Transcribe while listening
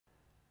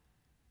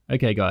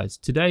Okay guys,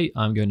 today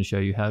I'm going to show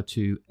you how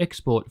to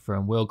export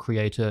from World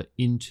Creator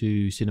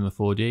into Cinema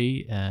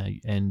 4D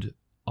and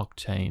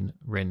Octane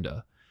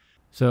Render.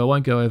 So I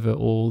won't go over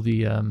all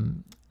the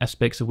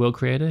aspects of World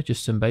Creator,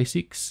 just some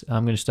basics.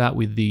 I'm going to start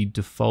with the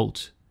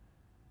default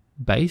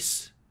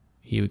base.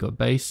 Here we've got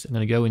base. I'm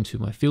going to go into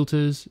my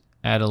filters,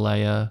 add a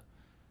layer,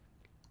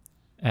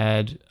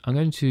 I'm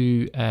going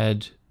to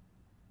add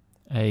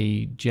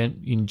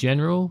in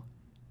general,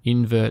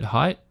 invert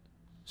height.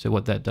 So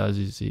what that does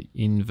is it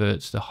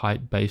inverts the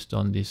height based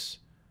on this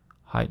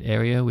height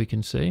area we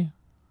can see.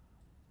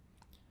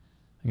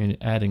 I'm going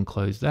to add and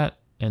close that,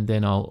 and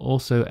then I'll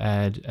also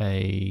add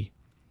a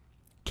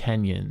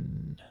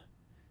canyon.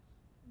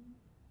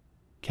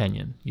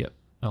 Yep,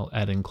 I'll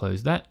add and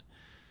close that.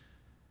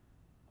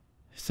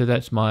 So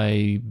that's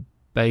my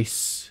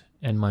base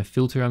and my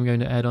filter I'm going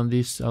to add on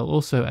this. I'll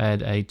also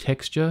add a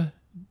texture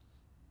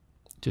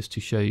just to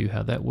show you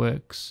how that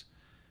works.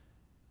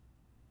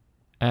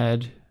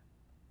 Add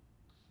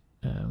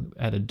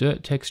a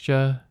dirt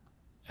texture,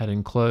 add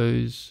and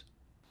close.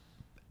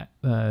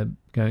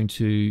 Going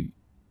to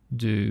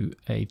do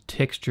a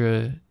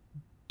texture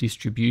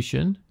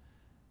distribution,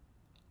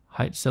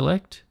 height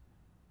select,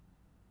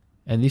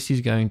 and this is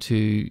going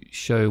to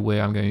show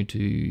where I'm going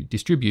to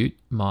distribute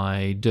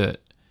my dirt.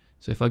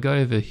 So if I go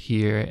over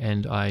here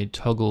and I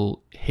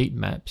toggle heat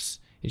maps,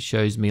 it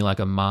shows me like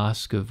a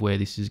mask of where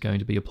this is going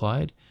to be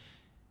applied.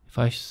 If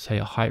I say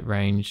a height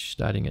range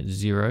starting at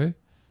 0,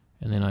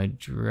 and then I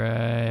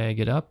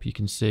drag it up, you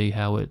can see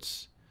how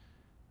it's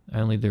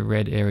only the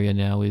red area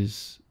now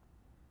is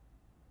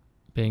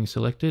being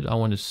selected. I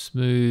want to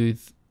smooth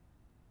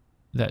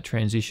that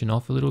transition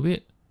off a little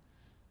bit.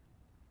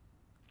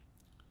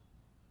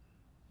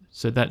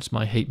 So that's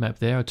my heat map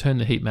there. I turn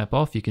the heat map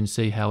off. You can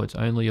see how it's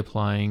only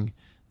applying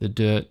the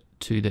dirt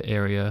to the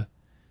area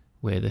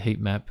where the heat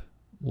map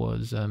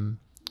was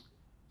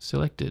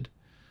selected.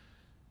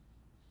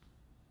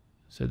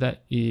 So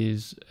that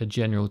is a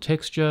general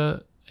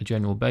texture, a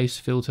general base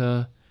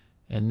filter,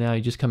 and now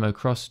you just come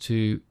across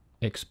to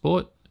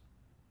export.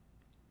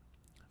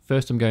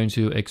 First I'm going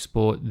to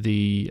export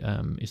the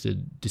it's a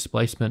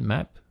displacement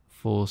map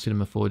for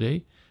Cinema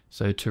 4D.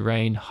 So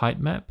terrain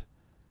height map,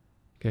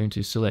 going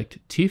to select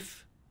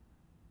TIFF.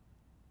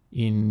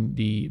 In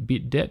the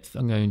bit depth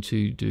I'm going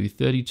to do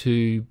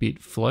 32-bit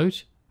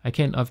float.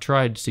 I've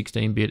tried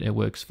 16-bit, it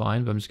works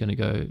fine, but I'm just going to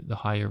go the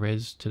higher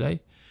res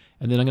today.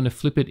 And then I'm going to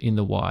flip it in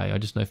the Y. I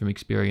just know from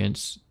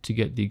experience to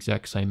get the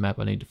exact same map,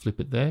 I need to flip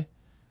it there.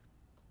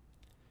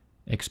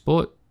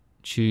 Export,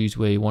 choose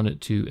where you want it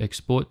to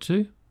export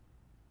to.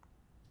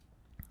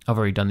 I've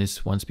already done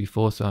this once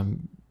before, so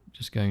I'm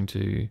just going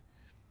to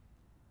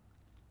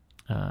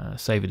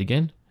save it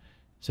again.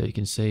 So you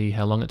can see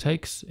how long it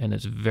takes, and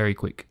it's very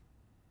quick.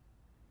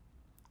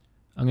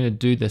 I'm going to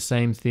do the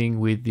same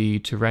thing with the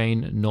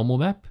terrain normal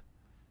map.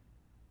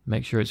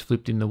 Make sure it's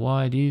flipped in the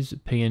Y, it is,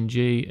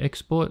 PNG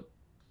export.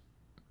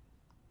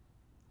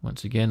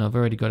 Once again, I've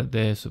already got it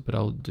there, but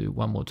I'll do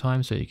one more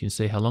time so you can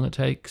see how long it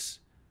takes.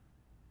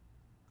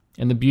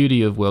 And the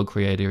beauty of World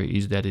Creator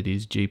is that it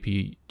is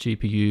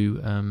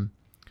GPU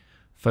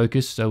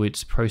focused, so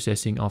it's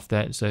processing off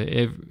that. So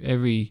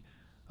every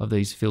of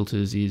these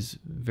filters is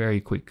very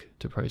quick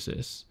to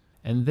process.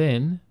 And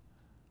then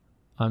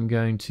I'm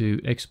going to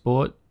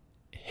export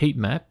heat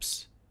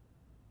maps,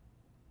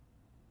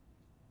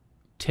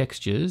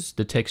 textures.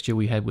 The texture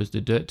we had was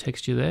the dirt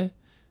texture there.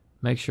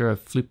 Make sure I've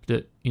flipped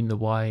it in the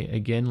Y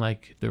again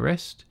like the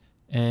rest,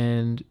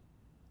 and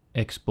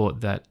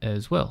export that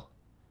as well.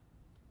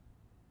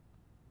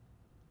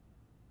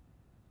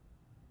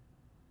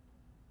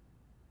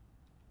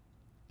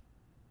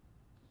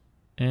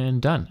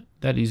 And done.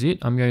 That is it.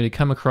 I'm going to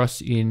come across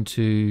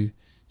into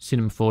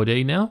Cinema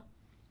 4D now.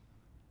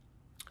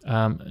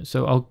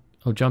 So I'll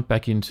jump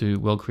back into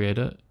World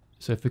Creator.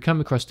 So if we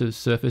come across to the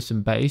surface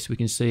and base, we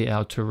can see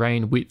our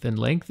terrain width and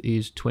length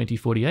is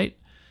 2048.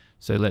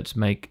 So let's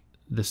make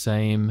the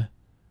same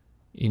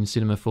in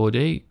Cinema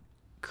 4D.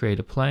 Create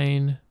a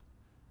plane,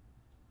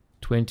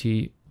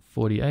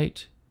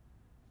 2048,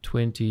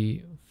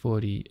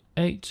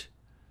 2048.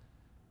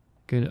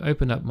 Going to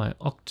open up my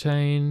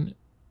Octane,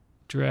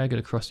 drag it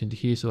across into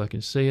here so I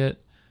can see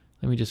it.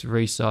 Let me just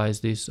resize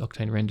this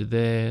Octane Render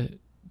there,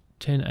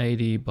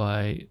 1080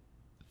 by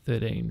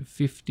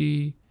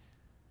 1350.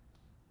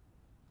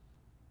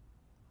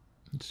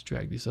 Let's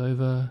drag this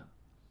over.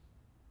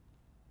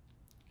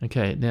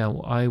 Okay, now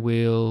I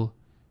will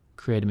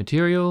create a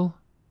material.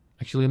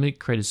 Actually, let me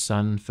create a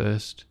sun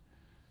first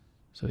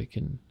so we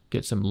can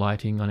get some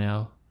lighting on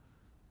our...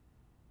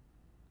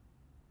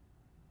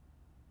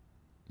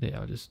 There,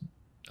 I'll just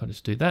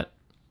do that.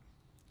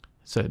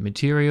 So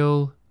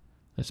material,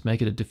 let's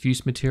make it a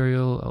diffuse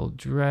material. I'll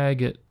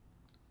drag it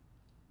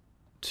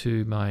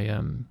to my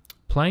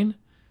plane.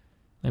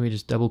 Let me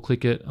just double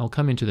click it. I'll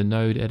come into the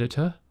node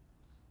editor.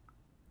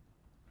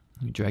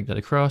 Let me drag that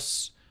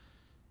across.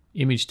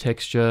 Image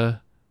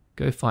texture,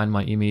 go find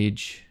my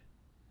image.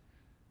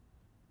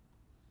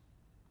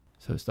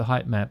 So it's the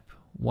height map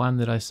 1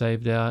 that I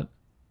saved out.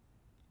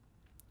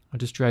 I'll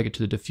just drag it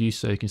to the diffuse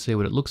so you can see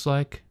what it looks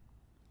like.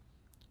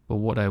 But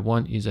what I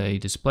want is a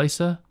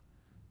displacer.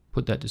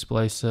 Put that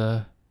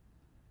displacer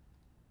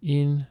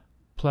in,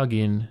 plug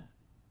in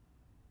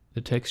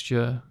the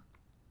texture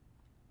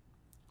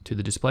to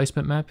the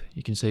displacement map.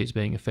 You can see it's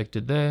being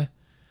affected there.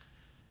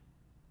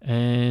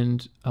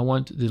 And I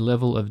want the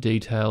level of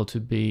detail to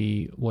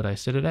be what I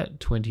set it at,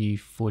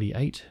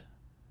 2048.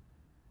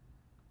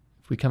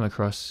 If we come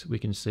across, we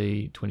can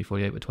see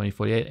 2048 by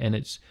 2048, and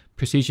it's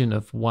precision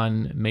of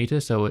 1 meter,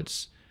 so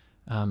it's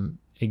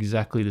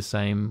exactly the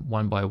same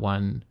 1 by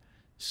 1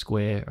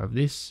 square of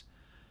this.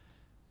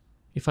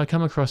 If I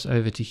come across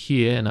over to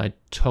here and I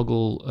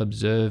toggle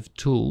observe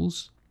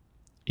tools,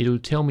 it'll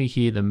tell me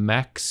here the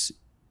max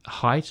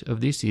height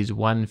of this is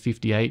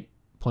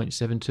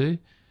 158.72.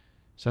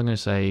 So I'm going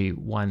to say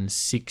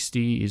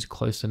 160 is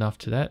close enough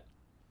to that.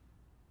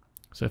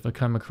 So if I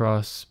come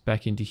across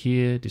back into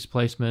here,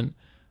 displacement,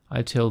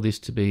 I tell this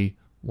to be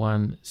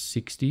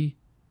 160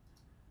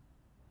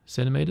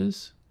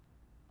 centimeters.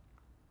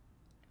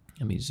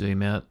 Let me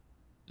zoom out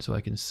so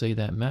I can see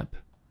that map.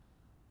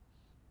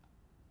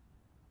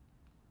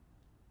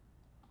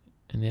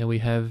 And there we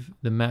have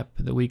the map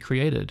that we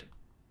created.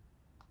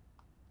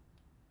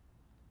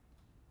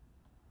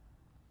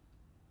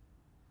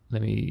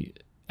 Let me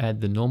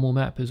add the normal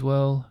map as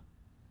well.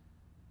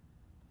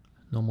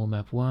 Normal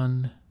map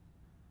 1.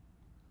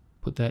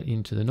 Put that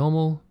into the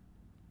normal.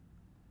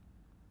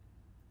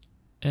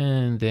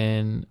 And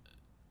then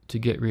to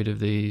get rid of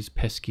these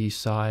pesky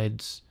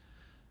sides,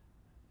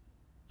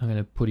 I'm going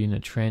to put in a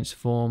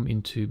transform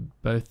into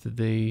both of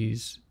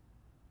these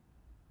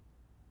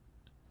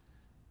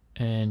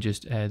and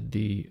just add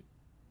the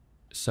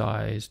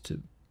size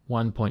to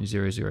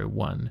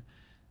 1.001.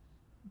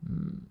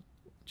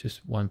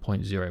 Just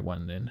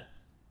 1.01 then.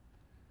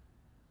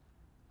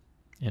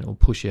 And it will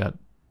push out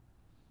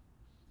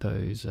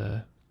those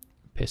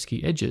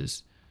pesky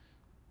edges.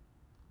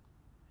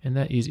 And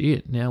that is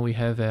it. Now we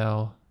have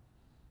our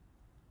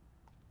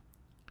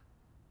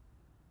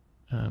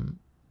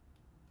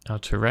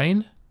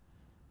terrain.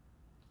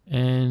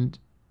 And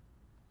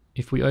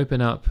if we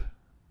open up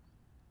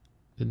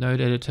the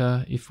node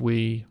editor, if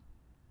we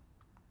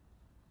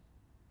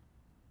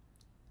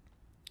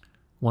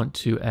want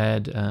to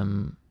add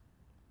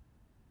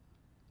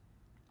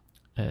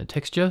a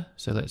texture,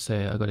 so let's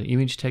say I've got an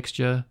image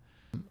texture,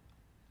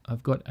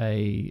 I've got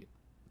a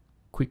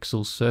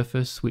Quixel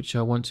surface which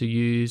I want to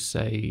use,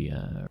 say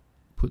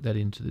put that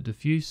into the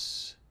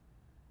diffuse.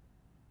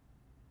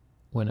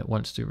 When it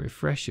wants to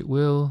refresh it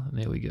will, and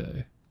there we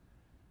go.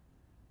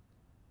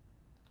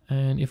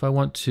 And if I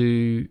want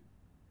to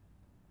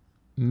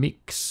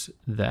mix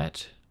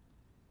that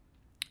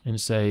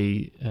and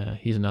say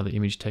here's another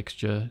image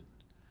texture,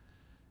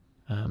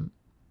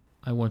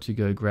 I want to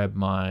go grab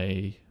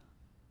my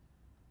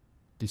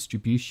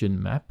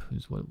distribution map,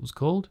 is what it was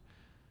called.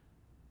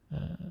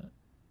 I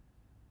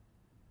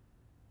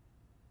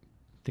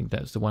think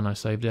that's the one I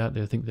saved out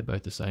there. I think they're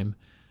both the same.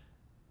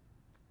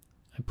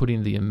 I put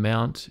in the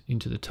amount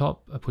into the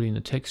top, I put in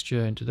the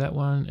texture into that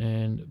one,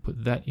 and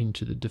put that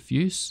into the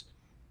diffuse.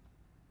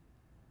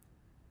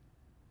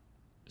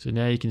 So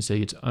now you can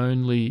see it's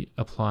only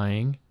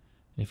applying.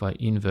 If I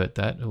invert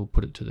that, it will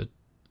put it to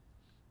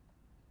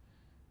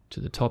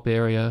the top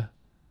area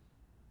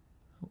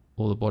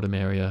or the bottom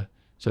area.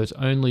 So it's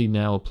only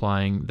now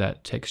applying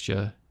that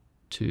texture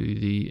to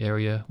the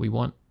area we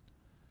want.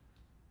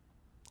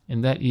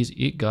 And that is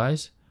it,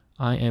 guys.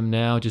 I am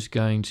now just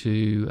going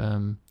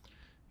to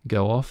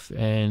go off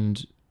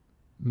and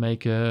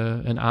make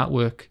an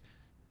artwork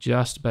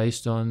just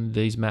based on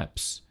these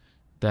maps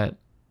that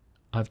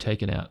I've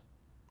taken out.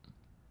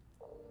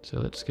 So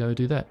let's go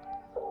do that.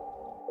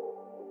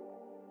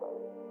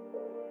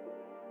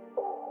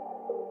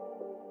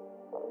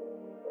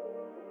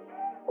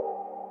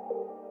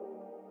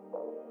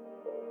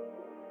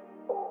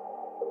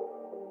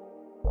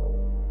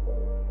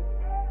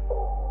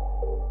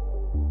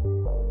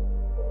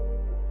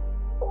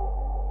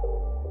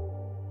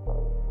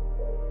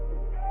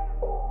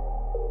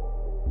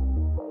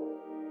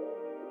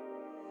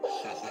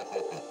 Ha ha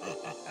ha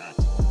ha ha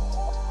ha.